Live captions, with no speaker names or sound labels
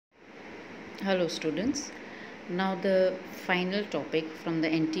Hello students. Now the final topic from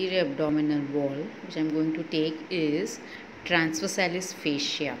the anterior abdominal wall which I am going to take is Transversalis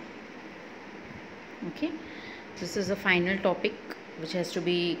Fascia. Okay. This is the final topic which has to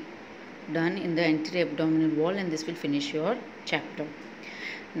be done in the anterior abdominal wall, and this will finish your chapter.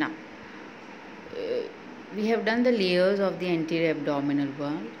 Now we have done the layers of the anterior abdominal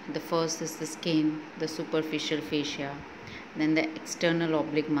wall. The first is the skin, the superficial fascia, then the external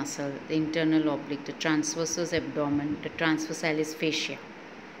oblique muscle, the internal oblique, the transversus abdomen, the transversalis fascia.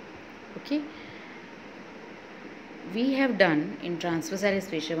 Okay. We have done in transversalis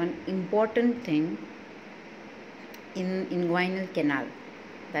fascia one important thing in inguinal canal.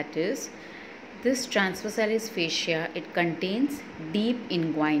 That is, this transversalis fascia, it contains deep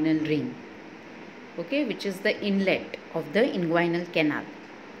inguinal ring. Okay, which is the inlet of the inguinal canal.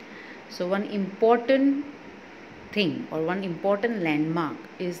 So one important thing or one important landmark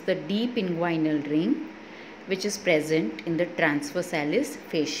is the deep inguinal ring which is present in the transversalis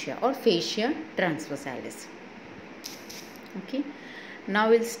fascia or fascia transversalis. Okay, now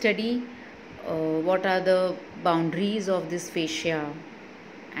we'll study what are the boundaries of this fascia,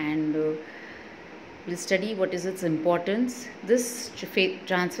 and we'll study what is its importance. This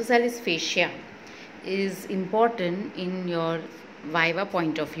transversalis fascia is important in your viva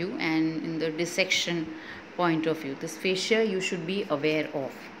point of view and in the dissection point of view. This fascia you should be aware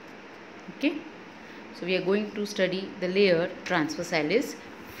of. Okay, so we are going to study the layer transversalis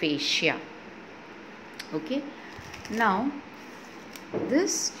fascia. Okay, now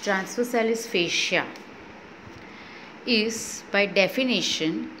this transversalis fascia is, by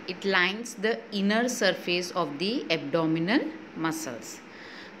definition, it lines the inner surface of the abdominal muscles.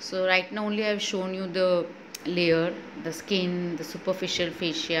 So right now only I have shown you the layer, the skin, the superficial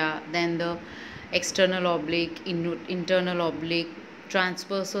fascia, then the external oblique, internal oblique,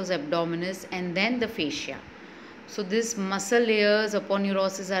 transversus abdominis, and then the fascia. So these muscle layers upon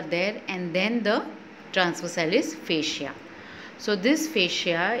neurosis are there, and then the transversalis fascia. So this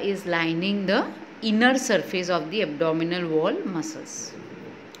fascia is lining the inner surface of the abdominal wall muscles.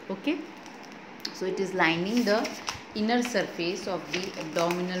 Okay, so it is lining the inner surface of the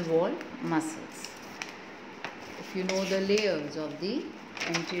abdominal wall muscles. If you know the layers of the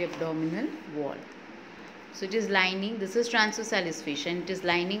anterior abdominal wall, so it is lining, this is transversalis fascia, and it is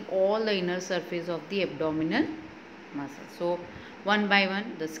lining all the inner surface of the abdominal muscles. So one by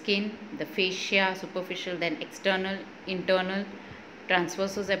one, the skin, the fascia, superficial, then external, internal,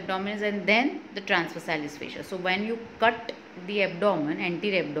 transversus abdominis, and then the transversalis fascia. So when you cut the abdomen,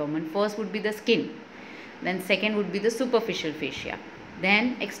 anterior abdomen, first would be the skin, then second would be the superficial fascia,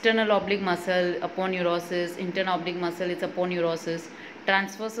 then external oblique muscle upon neurosis, internal oblique muscle is upon neurosis,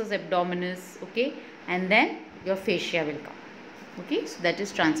 transversus abdominis, okay, and then your fascia will come. Okay, so that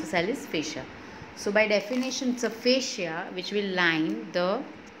is transversalis fascia. So by definition, it's a fascia which will line the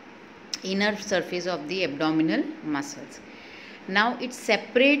inner surface of the abdominal muscles. Now it is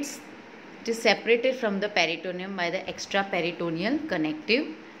separated from the peritoneum by the extraperitoneal connective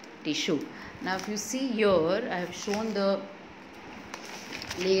tissue. Now if you see here, I have shown the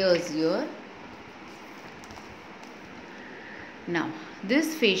layers here. Now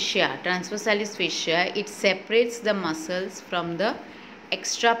this fascia, transversalis fascia, it separates the muscles from the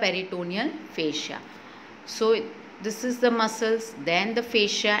extraperitoneal fascia. So this is the muscles, then the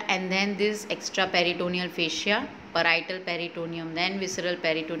fascia, and then this extraperitoneal fascia, parietal peritoneum, then visceral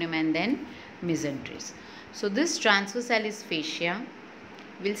peritoneum, and then mesenteries. So this transversalis fascia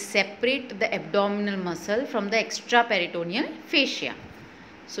will separate the abdominal muscle from the extraperitoneal fascia.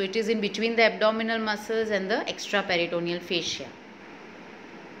 So it is in between the abdominal muscles and the extraperitoneal fascia.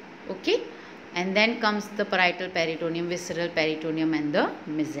 Okay, and then comes the parietal peritoneum, visceral peritoneum, and the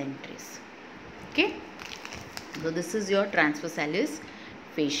mesenteries. Okay, so this is your transversalis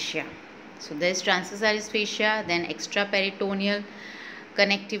fascia. So there is transversalis fascia, then extraperitoneal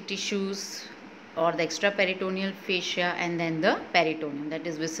connective tissues or the extraperitoneal fascia, and then the peritoneum, that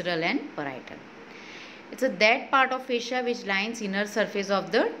is visceral and parietal. It's that part of fascia which lines inner surface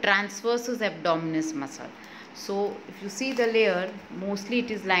of the transversus abdominis muscle. So if you see the layer, mostly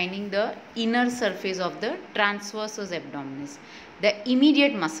it is lining the inner surface of the transversus abdominis, the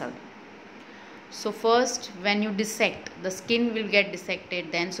immediate muscle. So first when you dissect, the skin will get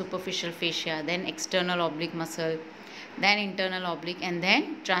dissected, then superficial fascia, then external oblique muscle, then internal oblique, and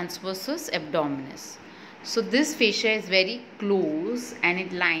then transversus abdominis. So this fascia is very close and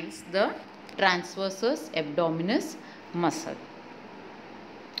it lines the transversus abdominis muscle.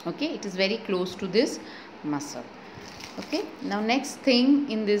 Okay, it is very close to this muscle. Okay, now next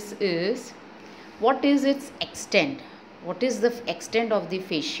thing in this is, what is its extent? What is the extent of the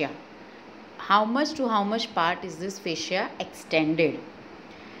fascia? how much to how much part is this fascia extended?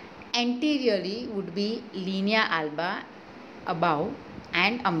 Anteriorly would be linea alba above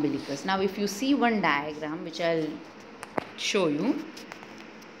and umbilicus. Now if you see one diagram which I'll show you,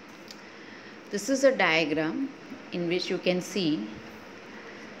 this is a diagram in which you can see,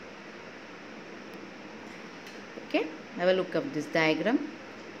 okay, have a look of this diagram.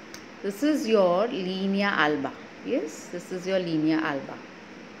 This is your linea alba. Yes, this is your linea alba.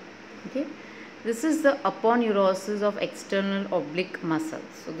 Okay, this is the aponeurosis of external oblique muscles.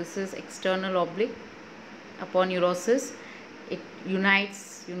 So this is external oblique aponeurosis. It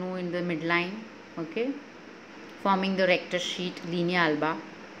unites, you know, in the midline, okay, forming the rectus sheet, linea alba.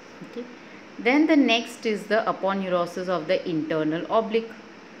 Okay, then the next is the aponeurosis of the internal oblique.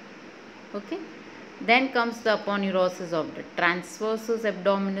 Okay, then comes the aponeurosis of the transversus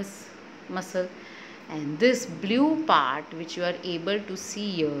abdominis muscle, and this blue part which you are able to see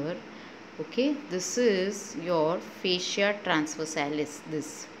here, okay, this is your fascia transversalis.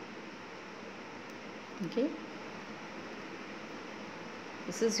 This, okay,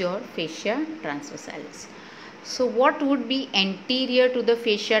 this is your fascia transversalis. So what would be anterior to the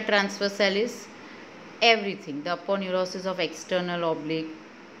fascia transversalis? Everything, the aponeurosis of external oblique,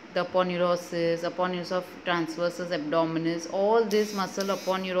 the aponeurosis of transversus abdominis, all this muscle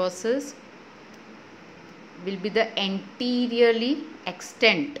aponeurosis will be the anteriorly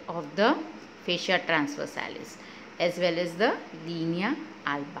extent of the fascia transversalis, as well as the linea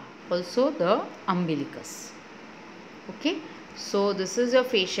alba, also the umbilicus. Okay, so this is your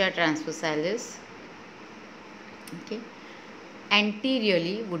fascia transversalis. Okay,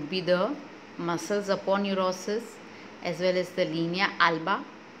 anteriorly would be the muscles aponeurosis as well as the linea alba.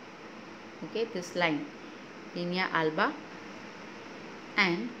 Okay, this line, linea alba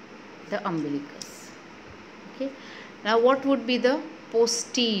and the umbilicus. Okay, now what would be the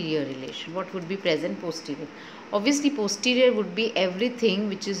posterior relation? What would be present posterior? Obviously posterior would be everything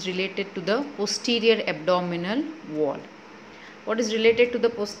which is related to the posterior abdominal wall. What is related to the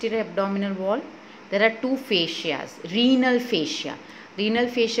posterior abdominal wall? There are two fascias. Renal fascia. Renal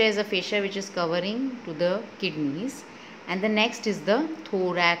fascia is a fascia which is covering to the kidneys, and the next is the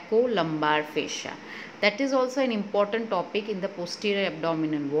thoracolumbar fascia. That is also an important topic in the posterior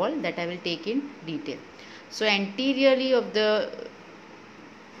abdominal wall that I will take in detail. So anteriorly of the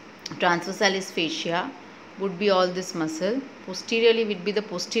transversalis fascia would be all this muscle. Posteriorly would be the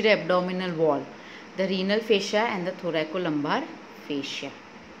posterior abdominal wall, the renal fascia and the thoracolumbar fascia.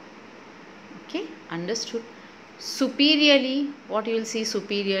 Okay, understood. Superiorly, what you will see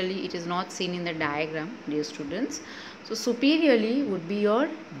superiorly, it is not seen in the diagram, dear students. So superiorly would be your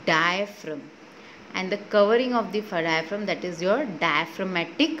diaphragm, and the covering of the diaphragm, that is your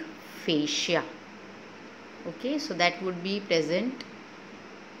diaphragmatic fascia. Okay, so that would be present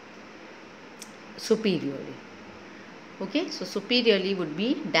superiorly. Okay, so superiorly would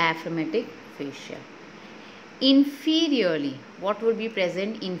be diaphragmatic fascia. Inferiorly, what would be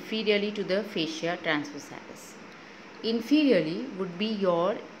present inferiorly to the fascia transversalis? Inferiorly would be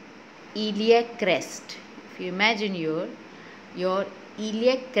your iliac crest. If you imagine your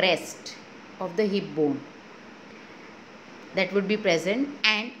iliac crest of the hip bone, that would be present,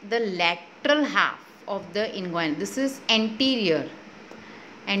 and the lateral half of the inguinal. This is anterior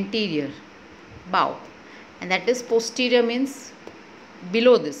bow, and that is posterior, means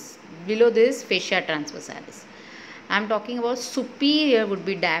below this fascia transversalis. I am talking about superior would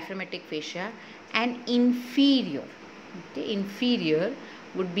be diaphragmatic fascia, and inferior, okay, inferior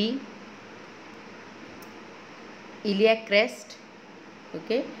would be iliac crest,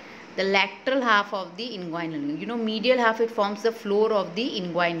 okay, the lateral half of the inguinal. You know, medial half, it forms the floor of the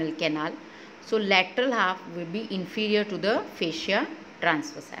inguinal canal. So lateral half will be inferior to the fascia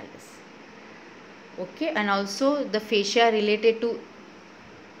transversalis. Okay, and also the fascia related to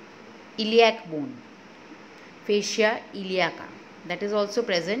iliac bone, fascia iliaca, that is also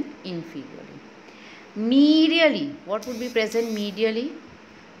present inferiorly. Medially, what would be present medially?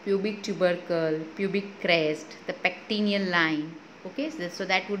 Pubic tubercle, pubic crest, the pectineal line. Okay, so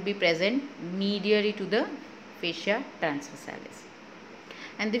that would be present medially to the fascia transversalis.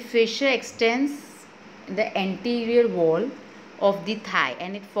 And the fascia extends in the anterior wall of the thigh,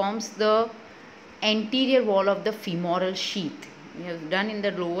 and it forms the anterior wall of the femoral sheath. We have done in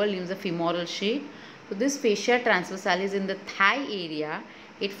the lower limbs the femoral sheath. So this fascia transversalis in the thigh area,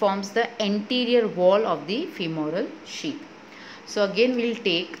 it forms the anterior wall of the femoral sheath. So again we will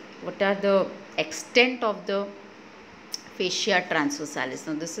take what are the extent of the fascia transversalis.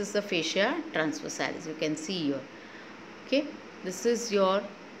 Now this is the fascia transversalis, you can see here. Okay, this is your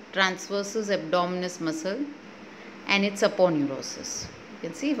transversus abdominis muscle and its aponeurosis. You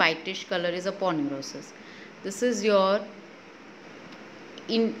can see whitish color is aponeurosis. This is your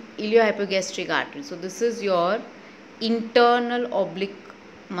iliohypogastric artery. So this is your internal oblique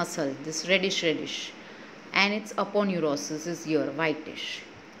muscle, this reddish, and its aponeurosis is here, whitish.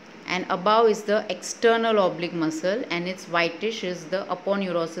 And above is the external oblique muscle, and its whitish is the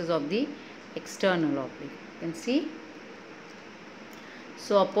aponeurosis of the external oblique. You can see.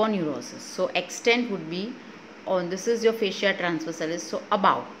 So aponeurosis. So extent would be on, this is your fascia transversalis. So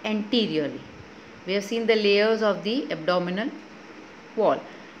above, anteriorly. We have seen the layers of the abdominal wall.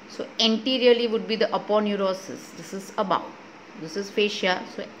 So anteriorly would be the aponeurosis. This is above. This is fascia.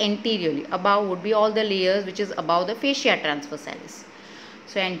 So anteriorly, above would be all the layers which is above the fascia transversalis.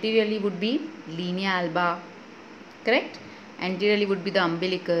 So anteriorly would be linea alba, correct? Anteriorly would be the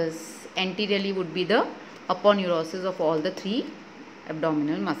umbilicus. Anteriorly would be the aponeurosis of all the three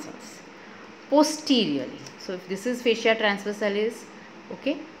abdominal muscles. Posteriorly, so if this is fascia transversalis,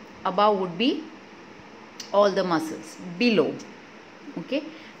 okay, above would be all the muscles. Below, okay,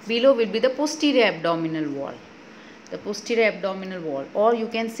 below will be the posterior abdominal wall. The posterior abdominal wall, or you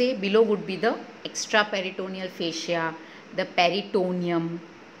can say below would be the extraperitoneal fascia, the peritoneum,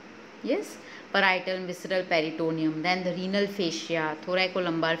 yes, parietal and visceral peritoneum, then the renal fascia,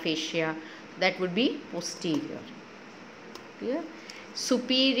 thoracolumbar fascia, that would be posterior. Clear?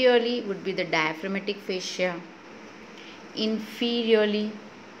 Superiorly would be the diaphragmatic fascia. Inferiorly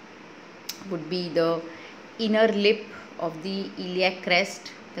would be the inner lip of the iliac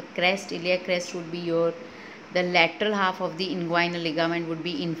crest. The crest, iliac crest would be here. The lateral half of the inguinal ligament would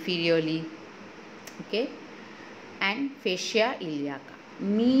be inferiorly, okay, and fascia iliaca.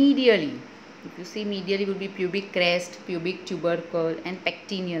 Medially, if you see medially would be pubic crest, pubic tubercle, and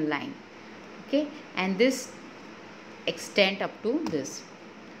pectineal line, okay, and this extent up to this.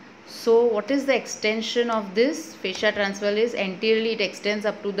 So what is the extension of this fascia transversalis? Anteriorly it extends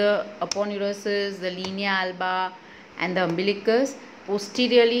up to the aponeurosis, the linea alba, and the umbilicus.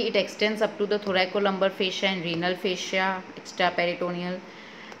 Posteriorly it extends up to the thoracolumbar fascia and renal fascia, extraperitoneal.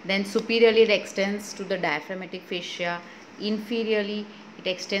 Then superiorly it extends to the diaphragmatic fascia. Inferiorly it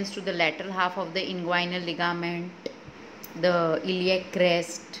extends to the lateral half of the inguinal ligament, the iliac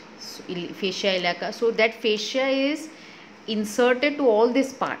crest, fascia iliaca. So that fascia is inserted to all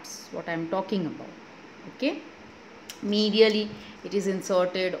these parts what I am talking about, okay. Medially it is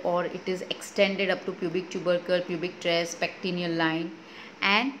inserted or it is extended up to pubic tubercle, pubic crest, pectineal line,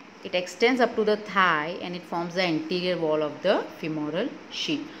 and it extends up to the thigh and it forms the anterior wall of the femoral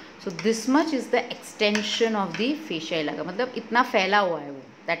sheath. So this much is the extension of the fascia iliaca, matlab itna फैला हुआ है वो,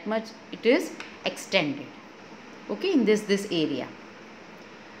 that much it is extended, okay, in this area.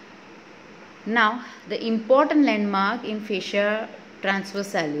 Now the important landmark in fascia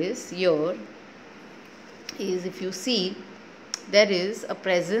transversalis here is, if you see, there is a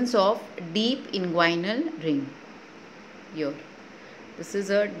presence of deep inguinal ring here. This is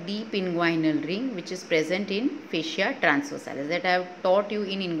a deep inguinal ring which is present in fascia transversalis, that I have taught you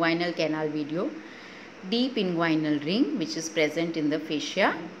in inguinal canal video. Deep inguinal ring which is present in the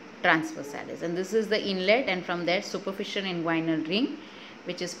fascia transversalis, and this is the inlet, and from that superficial inguinal ring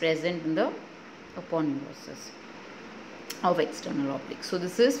which is present in the aponeurosis of external oblique. So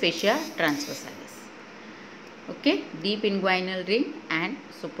this is fascia transversalis, okay, deep inguinal ring and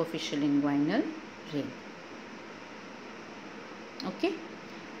superficial inguinal ring, okay.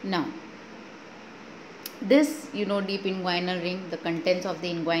 Now this, you know, deep inguinal ring, the contents of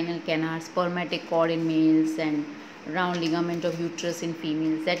the inguinal canal, spermatic cord in males and round ligament of uterus in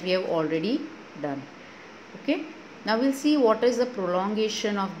females, that we have already done, okay. Now we'll see what is the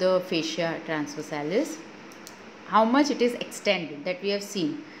prolongation of the fascia transversalis, how much it is extended, that we have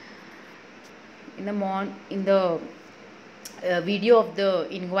seen in the video of the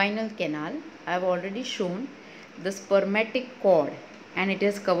inguinal canal. I have already shown the spermatic cord and it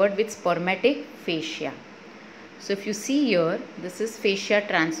is covered with spermatic fascia. So if you see here, this is fascia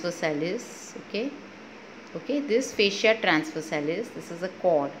transversalis, okay, this fascia transversalis, this is a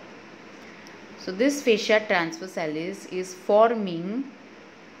cord. So this fascia transversalis is forming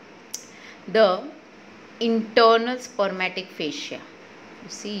the internal spermatic fascia. You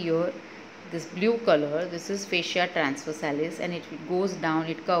see here, this blue color, this is fascia transversalis, and it goes down,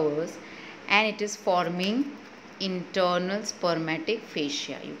 it covers, and it is forming internal spermatic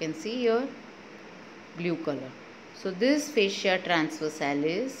fascia. You can see here, blue color. So this fascia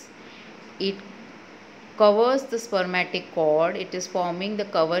transversalis, it covers the spermatic cord, it is forming the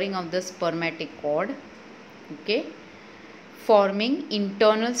covering of the spermatic cord, okay, forming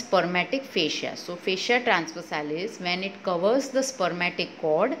internal spermatic fascia. So fascia transversalis, when it covers the spermatic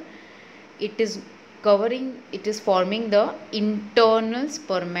cord, it is it is forming the internal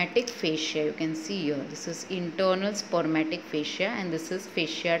spermatic fascia. You can see here, this is internal spermatic fascia and this is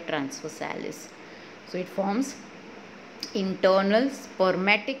fascia transversalis. So it forms internal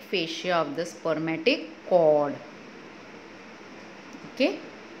spermatic fascia of the spermatic cord. Okay.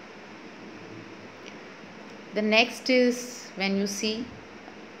 The next is, when you see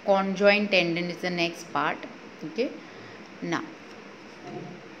conjoint tendon is the next part. Okay. Now,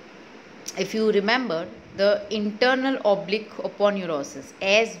 if you remember, the internal oblique aponeurosis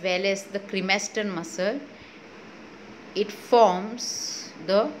as well as the cremaster muscle, it forms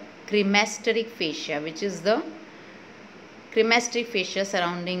the cremasteric fascia, which is the cremasteric fascia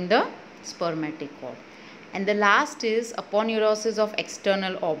surrounding the spermatic cord. And the last is aponeurosis of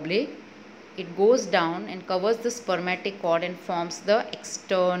external oblique. It goes down and covers the spermatic cord and forms the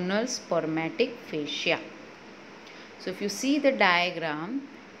external spermatic fascia. So if you see the diagram,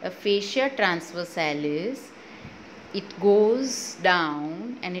 a fascia transversalis, it goes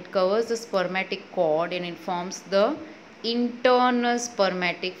down and it covers the spermatic cord and it forms the internal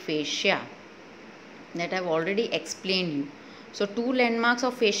spermatic fascia that I have already explained you. So two landmarks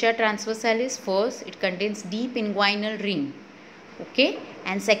of fascia transversalis: first, it contains deep inguinal ring, okay,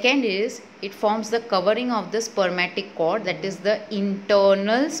 and second is it forms the covering of the spermatic cord, that is the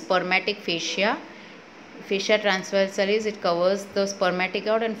internal spermatic fascia. Fascia transversalis, it covers the spermatic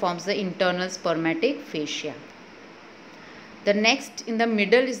cord and forms the internal spermatic fascia. The next in the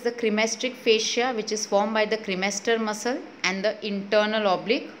middle is the cremasteric fascia, which is formed by the cremaster muscle and the internal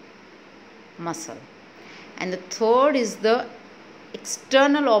oblique muscle. And the third is the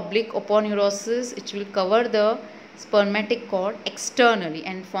external oblique aponeurosis, which will cover the spermatic cord externally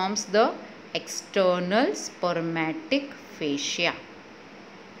and forms the external spermatic fascia.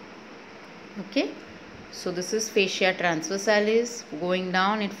 Okay. So this is fascia transversalis. Going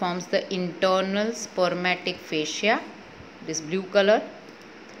down, it forms the internal spermatic fascia, this blue color.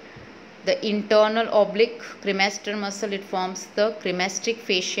 The internal oblique cremaster muscle, it forms the cremasteric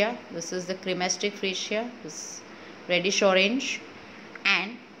fascia. This is the cremasteric fascia, this reddish orange.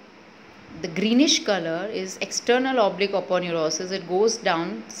 And the greenish color is external oblique aponeurosis. It goes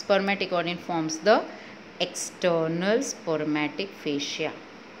down spermatic cord and forms the external spermatic fascia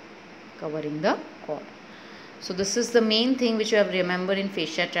covering the cord. So this is the main thing which you have remembered in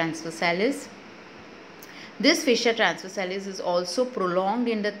fascia transversalis. This fascia transversalis is also prolonged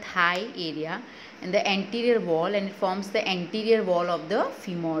in the thigh area and the anterior wall, and it forms the anterior wall of the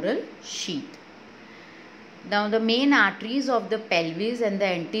femoral sheath. Now the main arteries of the pelvis and the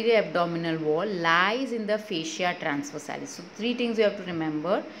anterior abdominal wall lies in the fascia transversalis. So three things you have to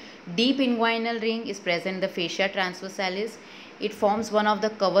remember. Deep inguinal ring is present in the fascia transversalis. It forms one of the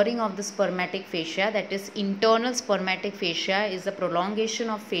covering of the spermatic fascia, that is internal spermatic fascia is the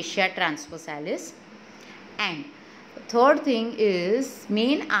prolongation of fascia transversalis. And the third thing is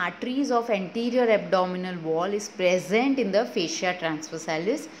main arteries of anterior abdominal wall is present in the fascia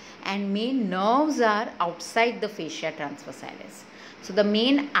transversalis and main nerves are outside the fascia transversalis. So the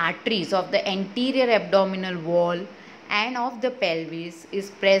main arteries of the anterior abdominal wall and of the pelvis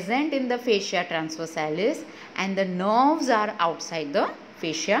is present in the fascia transversalis and the nerves are outside the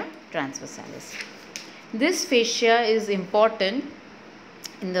fascia transversalis. This fascia is important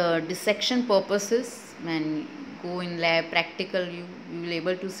in the dissection purposes. When you go in lab practical, you will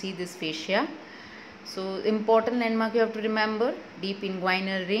able to see this fascia. So important landmark you have to remember: deep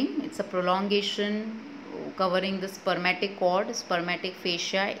inguinal ring, it's a prolongation covering the spermatic cord, spermatic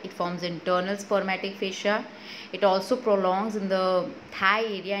fascia. It forms internal spermatic fascia. It also prolongs in the thigh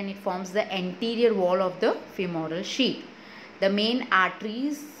area and it forms the anterior wall of the femoral sheath. The main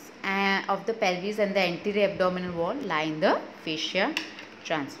arteries of the pelvis and the anterior abdominal wall lie in the fascia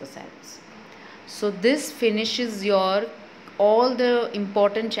transversalis. So this finishes your all the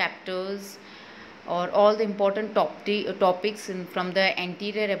important chapters or all the important topics from the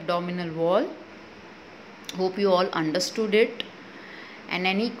anterior abdominal wall. Hope you all understood it, and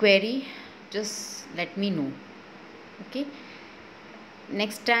any query just let me know. Okay,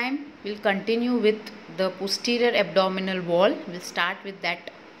 next time we'll continue with the posterior abdominal wall. We'll start with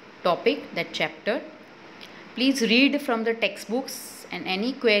that topic, that chapter. Please read from the textbooks, and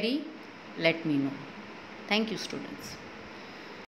any query let me know. Thank you, students.